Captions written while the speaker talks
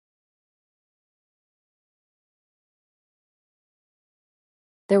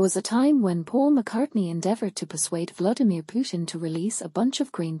There was a time when Paul McCartney endeavored to persuade Vladimir Putin to release a bunch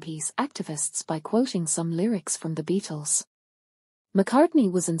of Greenpeace activists by quoting some lyrics from the Beatles. McCartney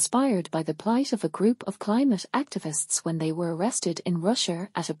was inspired by the plight of a group of climate activists when they were arrested in Russia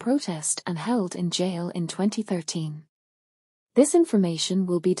at a protest and held in jail in 2013. This information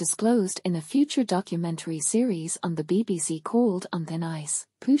will be disclosed in a future documentary series on the BBC called On Thin Ice,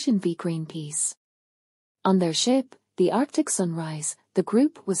 Putin V Greenpeace. On their ship, the Arctic Sunrise, the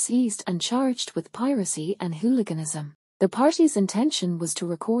group was seized and charged with piracy and hooliganism. The party's intention was to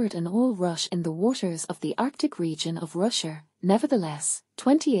record an oil rush in the waters of the Arctic region of Russia. Nevertheless,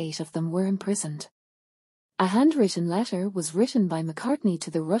 28 of them were imprisoned. A handwritten letter was written by McCartney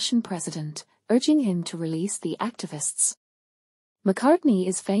to the Russian president, urging him to release the activists. McCartney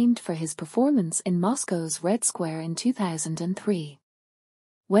is famed for his performance in Moscow's Red Square in 2003.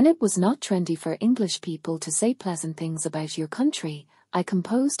 When it was not trendy for English people to say pleasant things about your country, I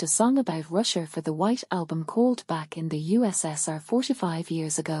composed a song about Russia for the White Album called Back in the USSR 45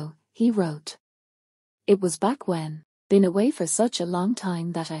 years ago, he wrote. It was back when, been away for such a long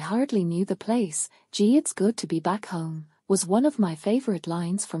time that I hardly knew the place, gee it's good to be back home, was one of my favorite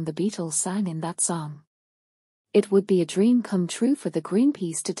lines from the Beatles sang in that song. It would be a dream come true for the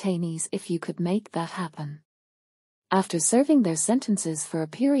Greenpeace detainees if you could make that happen. After serving their sentences for a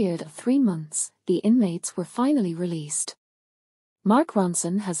period of 3 months, the inmates were finally released. Mark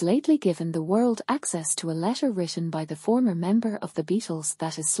Ronson has lately given the world access to a letter written by the former member of the Beatles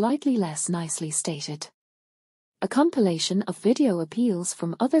that is slightly less nicely stated. A compilation of video appeals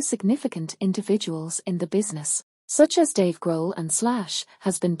from other significant individuals in the business, such as Dave Grohl and Slash,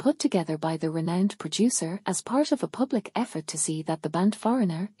 has been put together by the renowned producer as part of a public effort to see that the band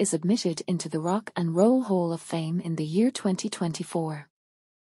Foreigner is admitted into the Rock and Roll Hall of Fame in the year 2024.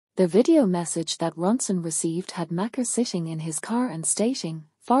 The video message that Ronson received had Macker sitting in his car and stating,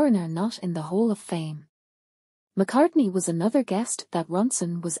 "Foreigner not in the Hall of Fame." McCartney was another guest that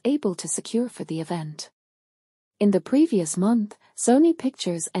Ronson was able to secure for the event. In the previous month, Sony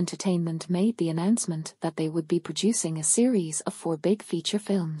Pictures Entertainment made the announcement that they would be producing a series of 4 big feature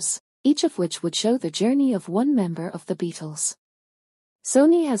films, each of which would show the journey of one member of the Beatles.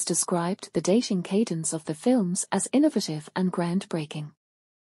 Sony has described the dating cadence of the films as innovative and groundbreaking.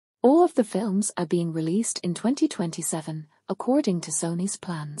 All of the films are being released in 2027, according to Sony's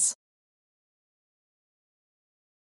plans.